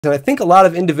And I think a lot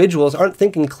of individuals aren't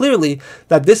thinking clearly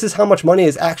that this is how much money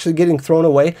is actually getting thrown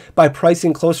away by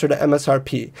pricing closer to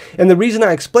MSRP. And the reason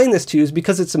I explain this to you is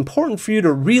because it's important for you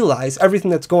to realize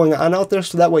everything that's going on out there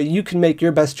so that way you can make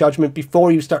your best judgment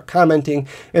before you start commenting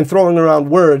and throwing around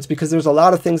words, because there's a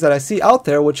lot of things that I see out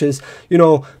there, which is,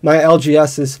 my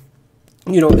LGS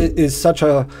is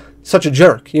such a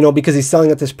jerk, because he's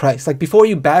selling at this price. Like, before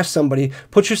you bash somebody,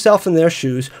 put yourself in their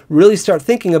shoes, really start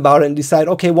thinking about it and decide,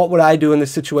 okay, what would I do in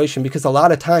this situation? Because a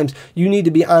lot of times you need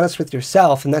to be honest with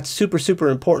yourself, and that's super, super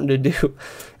important to do.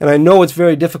 And I know it's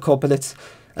very difficult, but that's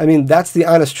the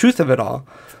honest truth of it all.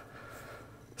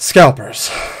 Scalpers.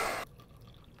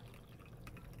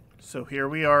 So here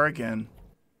we are again.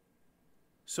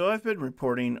 So I've been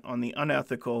reporting on the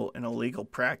unethical and illegal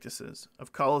practices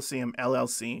of Colosseum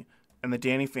LLC and the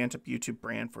Danny Phantump YouTube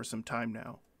brand for some time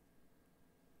now.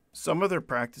 Some of their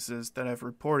practices that I've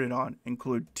reported on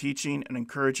include teaching and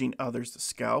encouraging others to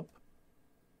scalp,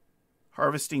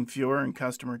 harvesting viewer and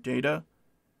customer data,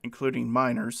 including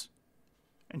minors,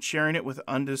 and sharing it with an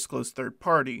undisclosed third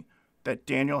party that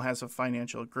Daniel has a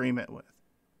financial agreement with.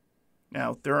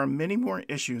 Now, there are many more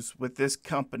issues with this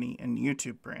company and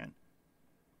YouTube brand,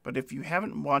 but if you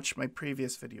haven't watched my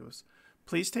previous videos,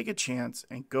 please take a chance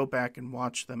and go back and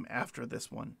watch them after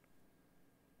this one.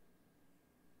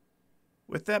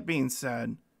 With that being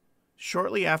said,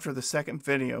 shortly after the second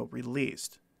video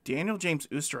released, Daniel James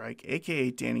Oesterreich,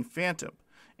 aka Danny Phantump,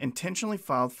 intentionally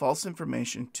filed false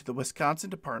information to the Wisconsin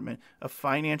Department of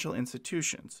Financial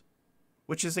Institutions,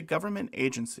 which is a government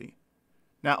agency.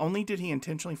 Not only did he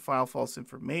intentionally file false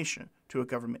information to a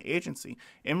government agency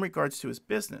in regards to his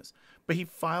business, but he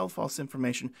filed false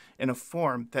information in a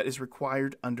form that is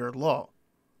required under law.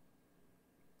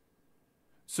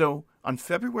 So, on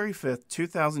February 5th,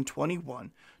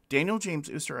 2021, Daniel James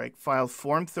Oesterreich filed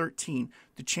Form 13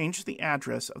 to change the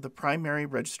address of the primary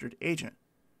registered agent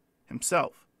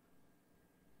himself.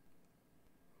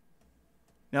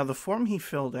 Now, the form he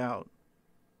filled out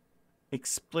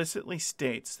explicitly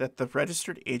states that the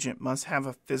registered agent must have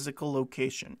a physical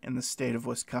location in the state of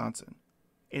Wisconsin.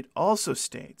 It also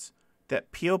states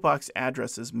that P.O. Box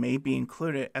addresses may be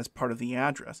included as part of the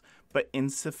address, but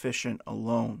insufficient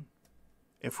alone.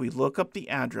 If we look up the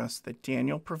address that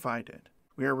Daniel provided,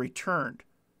 we are returned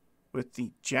with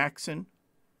the Jackson,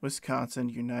 Wisconsin,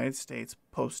 United States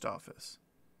Post Office.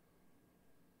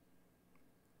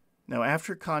 Now,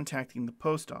 after contacting the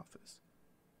post office,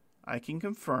 I can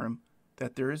confirm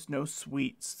that there is no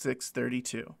suite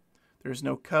 632. There is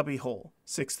no cubbyhole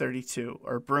 632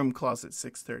 or broom closet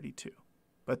 632.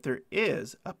 But there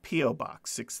is a P.O.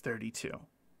 Box 632.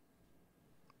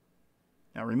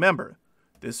 Now remember,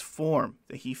 this form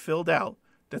that he filled out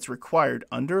that's required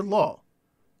under law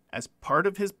as part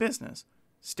of his business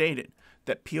stated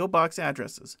that P.O. Box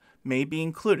addresses may be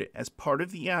included as part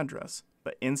of the address,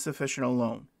 but insufficient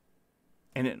alone.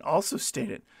 And it also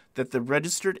stated that the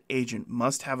registered agent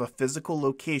must have a physical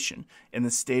location in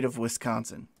the state of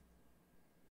Wisconsin.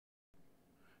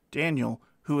 Daniel,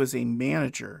 who is a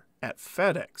manager at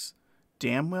FedEx,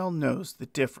 damn well knows the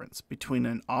difference between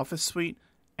an office suite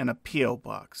and a P.O.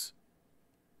 Box.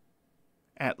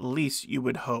 At least you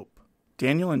would hope.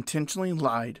 Daniel intentionally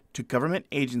lied to government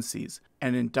agencies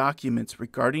and in documents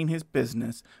regarding his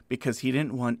business because he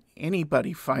didn't want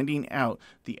anybody finding out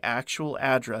the actual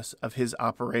address of his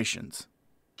operations.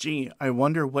 Gee, I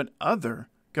wonder what other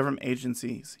government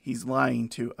agencies he's lying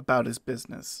to about his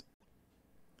business.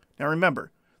 Now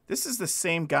remember, this is the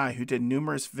same guy who did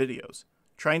numerous videos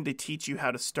trying to teach you how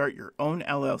to start your own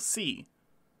LLC,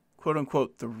 quote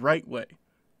unquote, the right way.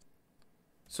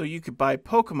 So you could buy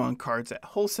Pokemon cards at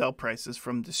wholesale prices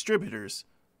from distributors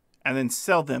and then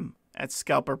sell them at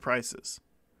scalper prices.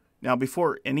 Now,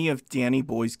 before any of Danny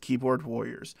Boy's keyboard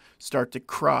warriors start to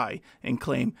cry and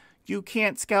claim, "You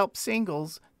can't scalp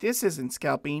singles, this isn't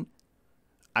scalping,"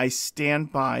 I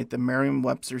stand by the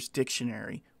Merriam-Webster's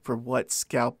dictionary for what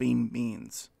scalping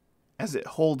means, as it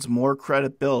holds more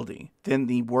credibility than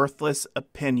the worthless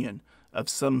opinion of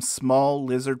some small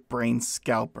lizard-brained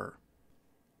scalper.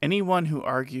 Anyone who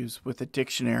argues with a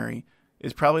dictionary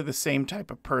is probably the same type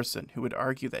of person who would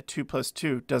argue that 2 plus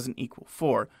 2 doesn't equal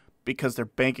 4 because their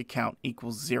bank account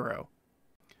equals 0.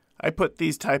 I put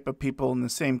these type of people in the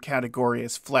same category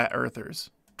as flat earthers.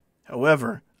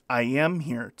 However, I am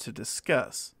here to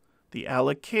discuss the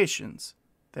allocations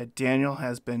that Daniel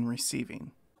has been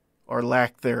receiving, or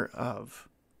lack thereof.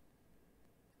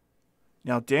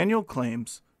 Now, Daniel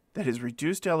claims that his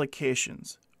reduced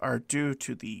allocations are due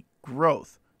to the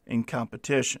growth in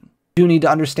competition. do need to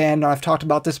understand, and I've talked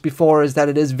about this before, is that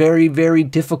it is very, very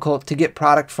difficult to get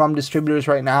product from distributors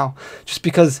right now, just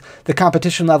because the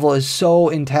competition level is so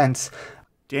intense.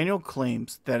 Daniel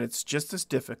claims that it's just as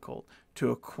difficult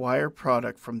to acquire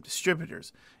product from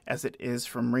distributors as it is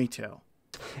from retail.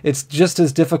 It's just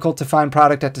as difficult to find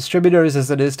product at distributors as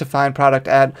it is to find product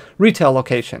at retail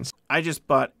locations. I just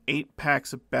bought 8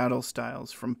 packs of battle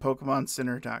styles from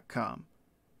PokemonCenter.com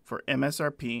for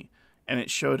MSRP, and it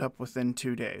showed up within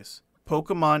 2 days.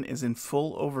 Pokemon is in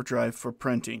full overdrive for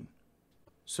printing.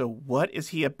 So what is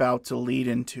he about to lead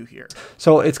into here?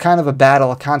 So it's kind of a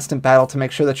battle, a constant battle to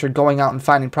make sure that you're going out and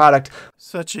finding product.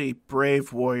 Such a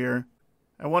brave warrior.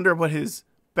 I wonder what his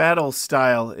battle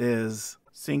style is.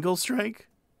 Single strike?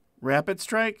 Rapid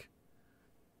strike?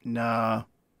 Nah.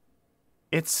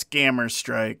 It's scammer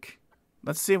strike.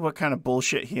 Let's see what kind of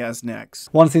bullshit he has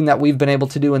next. One thing that we've been able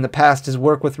to do in the past is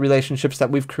work with relationships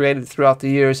that we've created throughout the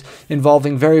years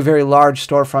involving very, very large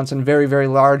storefronts and very, very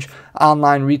large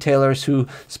online retailers who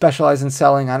specialize in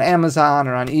selling on Amazon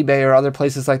or on eBay or other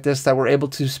places like this, that we're able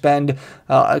to spend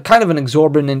kind of an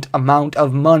exorbitant amount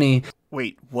of money.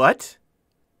 Wait, what?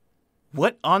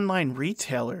 What online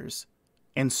retailers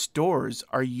and stores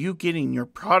are you getting your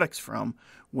products from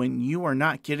when you are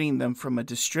not getting them from a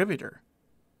distributor?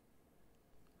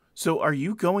 So are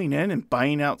you going in and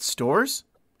buying out stores?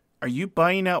 Are you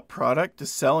buying out product to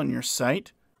sell on your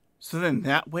site? So then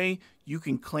that way you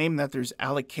can claim that there's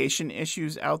allocation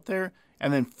issues out there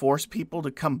and then force people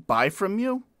to come buy from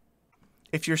you?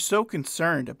 If you're so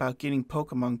concerned about getting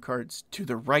Pokemon cards to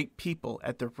the right people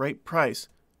at the right price,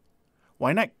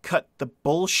 why not cut the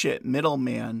bullshit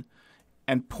middleman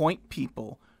and point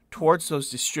people towards those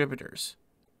distributors?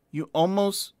 You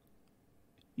almost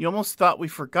thought we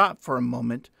forgot for a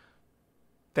moment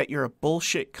that you're a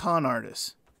bullshit con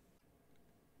artist.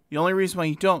 The only reason why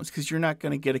you don't is because you're not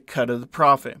going to get a cut of the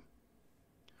profit.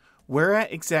 Where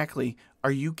at exactly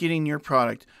are you getting your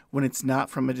product when it's not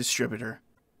from a distributor?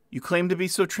 You claim to be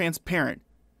so transparent.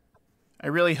 I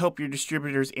really hope your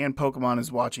distributors and Pokemon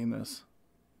is watching this.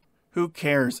 Who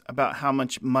cares about how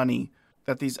much money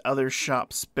that these other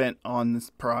shops spent on this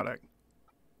product?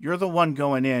 You're the one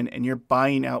going in and you're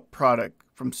buying out product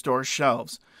from store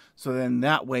shelves, so then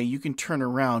that way you can turn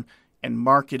around and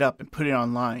mark it up and put it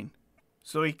online.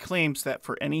 So he claims that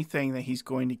for anything that he's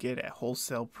going to get at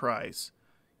wholesale price,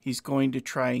 he's going to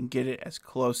try and get it as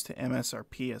close to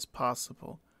MSRP as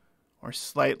possible, or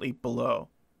slightly below.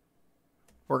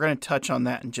 We're going to touch on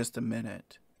that in just a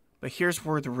minute. But here's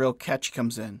where the real catch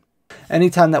comes in.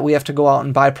 Anytime that we have to go out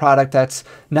and buy product that's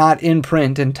not in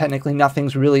print, and technically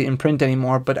nothing's really in print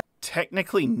anymore, but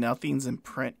technically nothing's in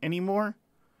print anymore?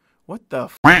 What the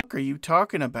fuck are you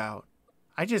talking about?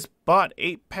 I just bought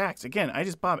 8 packs. Again, I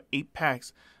just bought 8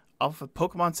 packs off of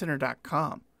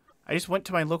PokemonCenter.com. I just went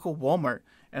to my local Walmart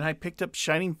and I picked up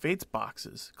Shining Fates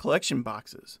boxes, collection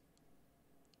boxes.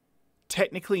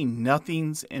 Technically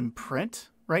nothing's in print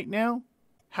right now?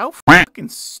 How fucking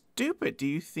stupid do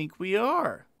you think we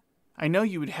are? I know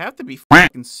you would have to be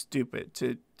fucking stupid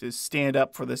to stand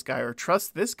up for this guy or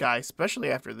trust this guy, especially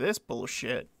after this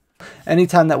bullshit.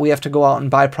 anytime that we have to go out and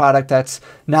buy product that's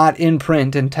not in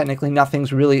print, and technically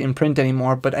nothing's really in print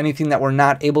anymore, but anything that we're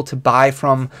not able to buy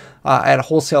from at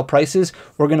wholesale prices,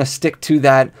 we're going to stick to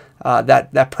that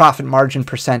that profit margin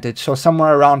percentage. So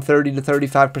somewhere around 30 to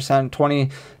 35%,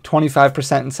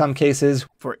 25% in some cases.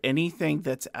 For anything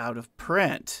that's out of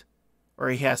print, or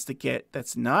he has to get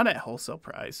that's not at wholesale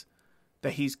price,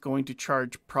 that he's going to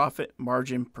charge profit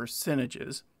margin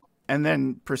percentages, and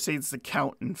then proceeds to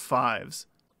count in fives.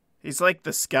 He's like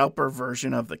the scalper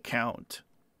version of the count.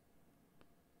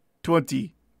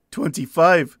 20,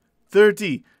 25,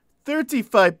 30,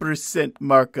 35%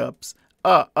 markups.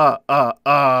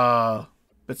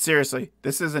 But seriously,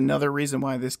 this is another reason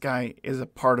why this guy is a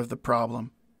part of the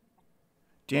problem.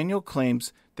 Daniel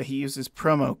claims that he uses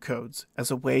promo codes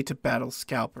as a way to battle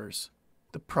scalpers.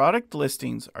 The product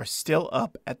listings are still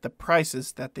up at the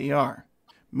prices that they are,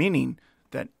 meaning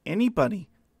that anybody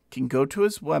can go to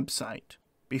his website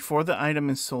before the item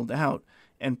is sold out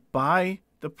and buy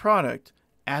the product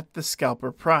at the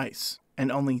scalper price,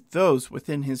 and only those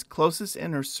within his closest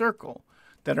inner circle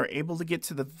that are able to get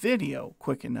to the video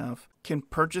quick enough can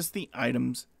purchase the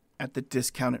items at the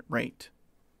discounted rate.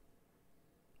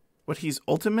 What he's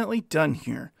ultimately done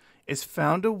here is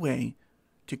found a way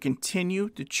to continue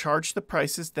to charge the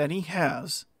prices that he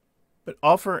has, but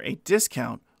offer a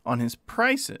discount on his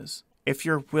prices if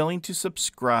you're willing to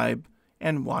subscribe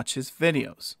and watch his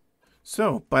videos.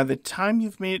 So by the time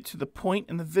you've made it to the point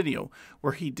in the video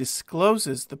where he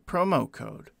discloses the promo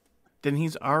code, then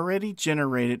he's already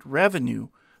generated revenue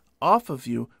off of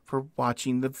you for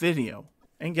watching the video.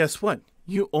 And guess what?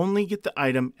 You only get the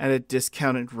item at a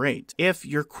discounted rate if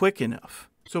you're quick enough.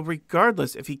 So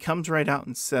regardless if he comes right out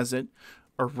and says it,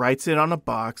 or writes it on a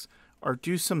box, or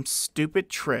do some stupid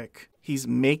trick, he's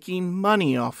making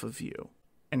money off of you.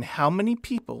 And how many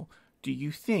people do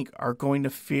you think are going to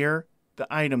fear the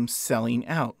item selling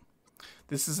out?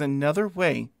 This is another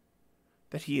way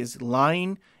that he is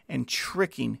lying and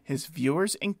tricking his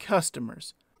viewers and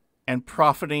customers and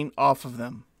profiting off of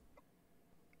them.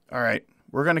 All right,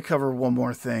 we're going to cover one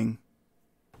more thing.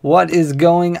 What is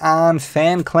going on,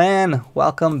 Fan Clan?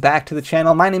 Welcome back to the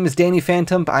channel. My name is Danny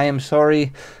Phantump. I am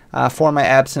sorry for my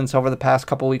absence over the past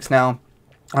couple weeks now.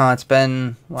 It's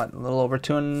been, what, a little over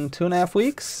two and a half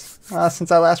weeks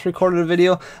since I last recorded a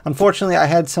video. Unfortunately, I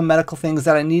had some medical things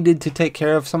that I needed to take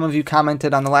care of. Some of you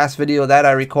commented on the last video that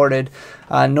I recorded,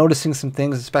 noticing some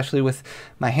things, especially with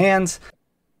my hands.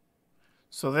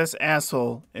 So this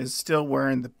asshole is still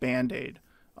wearing the Band-Aid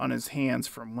on his hands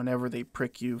from whenever they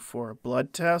prick you for a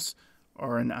blood test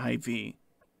or an IV.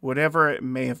 Whatever it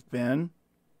may have been,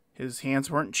 his hands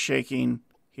weren't shaking.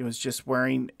 He was just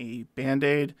wearing a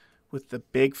Band-Aid with the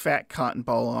big fat cotton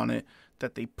ball on it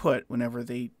that they put whenever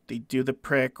they do the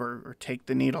prick or take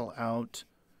the needle out.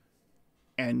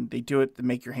 And they do it to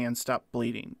make your hands stop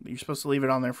bleeding. You're supposed to leave it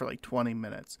on there for like 20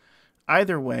 minutes.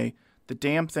 Either way, the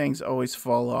damn things always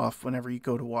fall off whenever you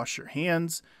go to wash your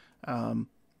hands. And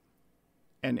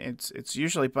it's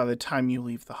usually by the time you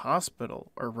leave the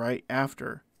hospital or right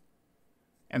after.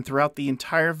 And throughout the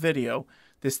entire video,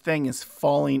 this thing is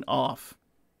falling off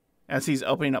as he's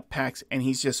opening up packs, and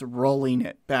he's just rolling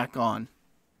it back on.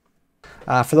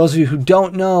 For those of you who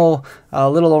don't know, a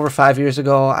little over 5 years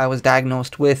ago, I was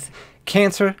diagnosed with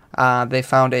cancer. They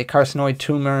found a carcinoid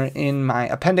tumor in my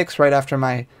appendix right after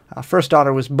my first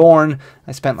daughter was born.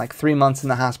 I spent like 3 months in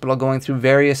the hospital going through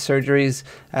various surgeries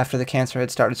after the cancer had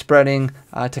started spreading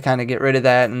to kind of get rid of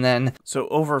that. And then, so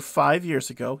over 5 years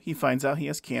ago, he finds out he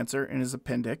has cancer in his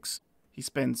appendix. He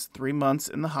spends 3 months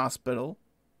in the hospital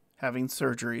having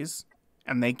surgeries,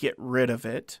 and they get rid of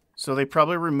it. So they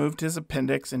probably removed his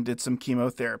appendix and did some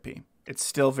chemotherapy. It's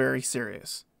still very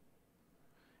serious.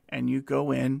 And you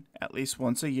go in at least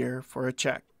once a year for a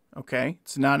check, okay?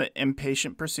 It's not an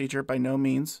inpatient procedure by no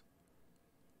means.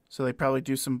 So they probably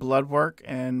do some blood work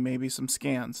and maybe some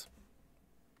scans.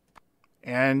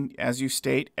 And as you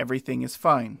state, everything is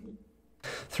fine.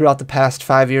 throughout the past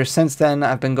 5 years since then,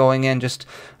 I've been going in just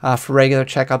for regular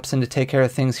checkups and to take care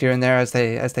of things here and there as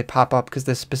they pop up, because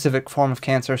this specific form of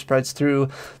cancer spreads through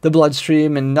the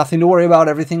bloodstream, and nothing to worry about.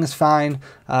 Everything is fine.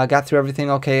 Got through everything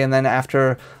okay, and then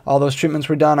after all those treatments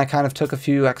were done, I kind of took a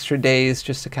few extra days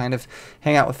just to kind of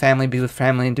hang out with family, be with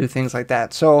family, and do things like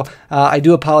that. So I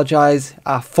do apologize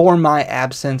for my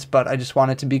absence, but I just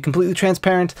wanted to be completely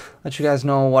transparent, let you guys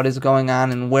know what is going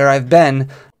on and where I've been.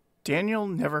 Daniel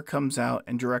never comes out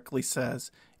and directly says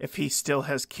if he still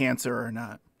has cancer or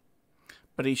not,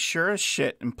 but he sure as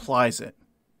shit implies it.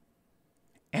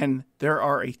 And there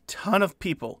are a ton of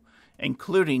people,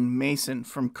 including Mason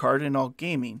from Cardinal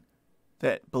Gaming,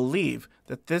 that believe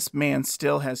that this man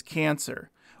still has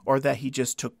cancer, or that he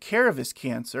just took care of his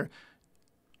cancer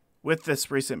with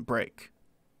this recent break.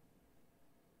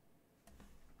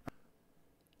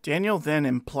 Daniel then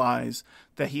implies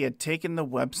that he had taken the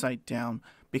website down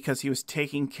because he was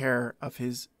taking care of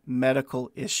his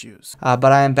medical issues.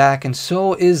 But I am back, and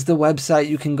so is the website.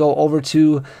 You can go over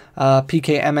to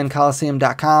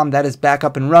pkmncolosseum.com. That is back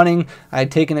up and running. I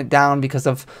had taken it down because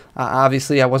of,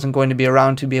 obviously, I wasn't going to be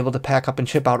around to be able to pack up and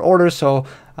ship out orders, so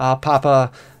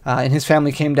Papa and his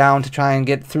family came down to try and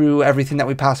get through everything that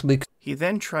we possibly could. He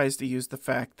then tries to use the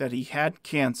fact that he had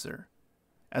cancer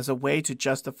as a way to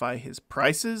justify his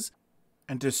prices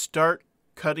and to start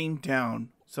cutting down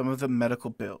some of the medical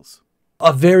bills.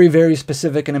 A very, very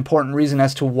specific and important reason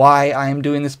as to why I am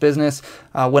doing this business.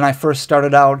 When I first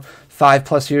started out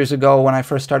 5+ years ago, when I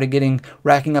first started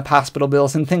racking up hospital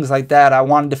bills and things like that, I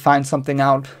wanted to find something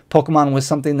out. Pokemon was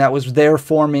something that was there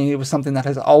for me. It was something that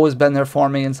has always been there for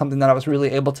me, and something that I was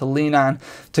really able to lean on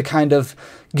to kind of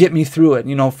get me through it,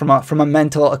 you know, from a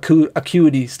mental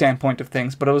acuity standpoint of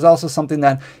things. But it was also something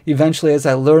that eventually, as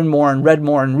I learned more and read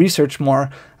more and researched more,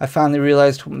 I finally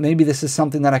realized maybe this is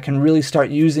something that I can really start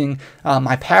using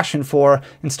my passion for,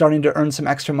 and starting to earn some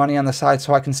extra money on the side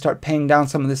so I can start paying down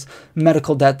some of this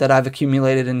medical debt that I've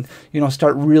accumulated, and, you know,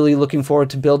 start really looking forward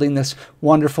to building this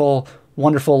wonderful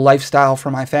lifestyle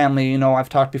for my family. You know, I've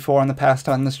talked before in the past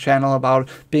on this channel about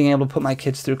being able to put my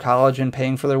kids through college and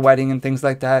paying for their wedding and things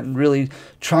like that, and really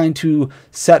trying to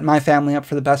set my family up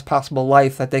for the best possible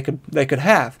life that they could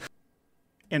have.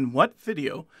 In what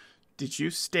video did you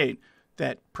state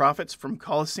that profits from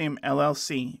Colosseum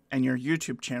LLC and your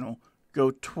YouTube channel go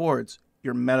towards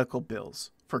your medical bills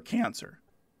for cancer.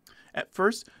 At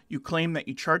first, you claim that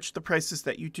you charge the prices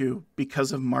that you do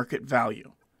because of market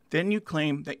value. Then you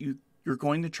claim that you're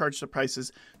going to charge the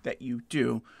prices that you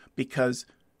do because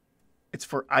it's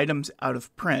for items out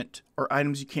of print or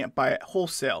items you can't buy at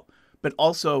wholesale, but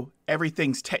also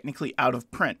everything's technically out of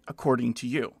print according to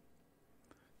you.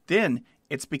 Then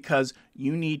it's because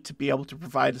you need to be able to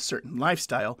provide a certain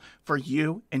lifestyle for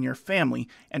you and your family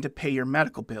and to pay your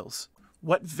medical bills.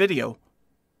 What video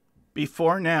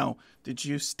before now did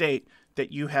you state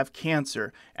that you have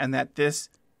cancer and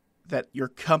that your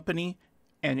company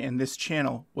and this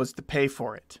channel was to pay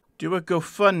for it? Do a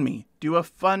GoFundMe, do a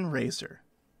fundraiser.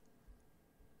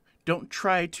 Don't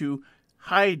try to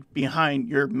hide behind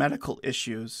your medical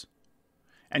issues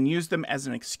and use them as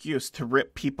an excuse to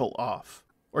rip people off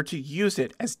or to use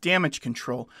it as damage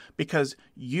control because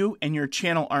you and your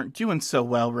channel aren't doing so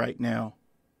well right now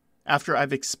after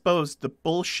I've exposed the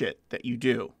bullshit that you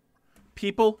do.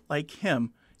 People like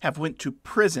him have went to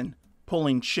prison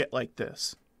pulling shit like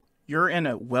this. You're in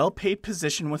a well-paid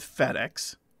position with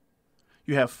FedEx.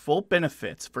 You have full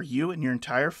benefits for you and your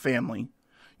entire family.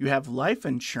 You have life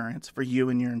insurance for you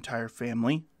and your entire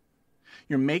family.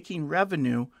 You're making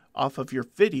revenue off of your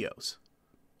videos.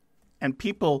 And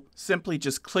people simply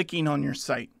just clicking on your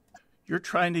site. You're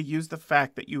trying to use the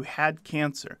fact that you had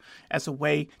cancer as a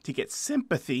way to get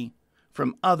sympathy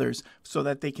from others so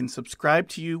that they can subscribe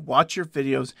to you, watch your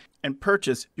videos, and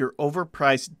purchase your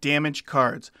overpriced damaged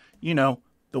cards. You know,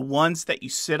 the ones that you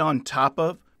sit on top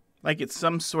of, like it's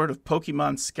some sort of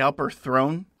Pokemon scalper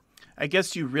throne. I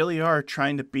guess you really are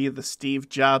trying to be the Steve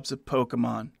Jobs of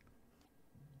Pokemon.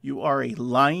 You are a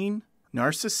lying,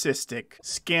 narcissistic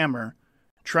scammer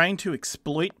trying to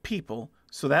exploit people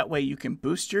so that way you can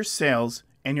boost your sales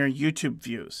and your YouTube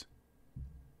views.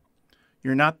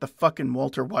 You're not the fucking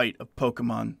Walter White of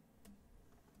Pokemon.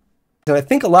 And I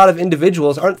think a lot of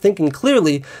individuals aren't thinking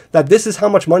clearly that this is how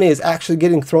much money is actually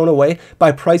getting thrown away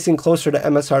by pricing closer to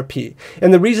MSRP.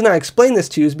 And the reason I explain this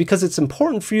to you is because it's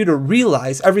important for you to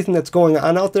realize everything that's going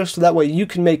on out there so that way you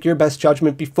can make your best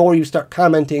judgment before you start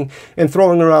commenting and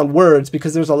throwing around words,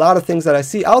 because there's a lot of things that I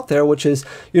see out there, which is,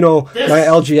 my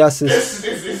LGS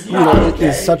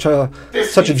is such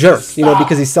a jerk,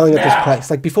 because he's selling at this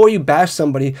price. Like, before you bash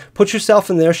somebody, put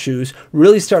yourself in their shoes,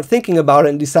 really start thinking about it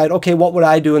and decide, okay, what would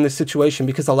I do in this situation?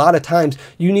 Because a lot of times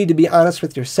you need to be honest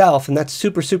with yourself, and that's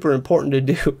super, super important to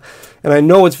do. And I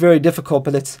know it's very difficult,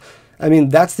 but that's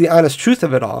the honest truth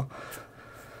of it all.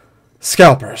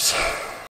 Scalpers.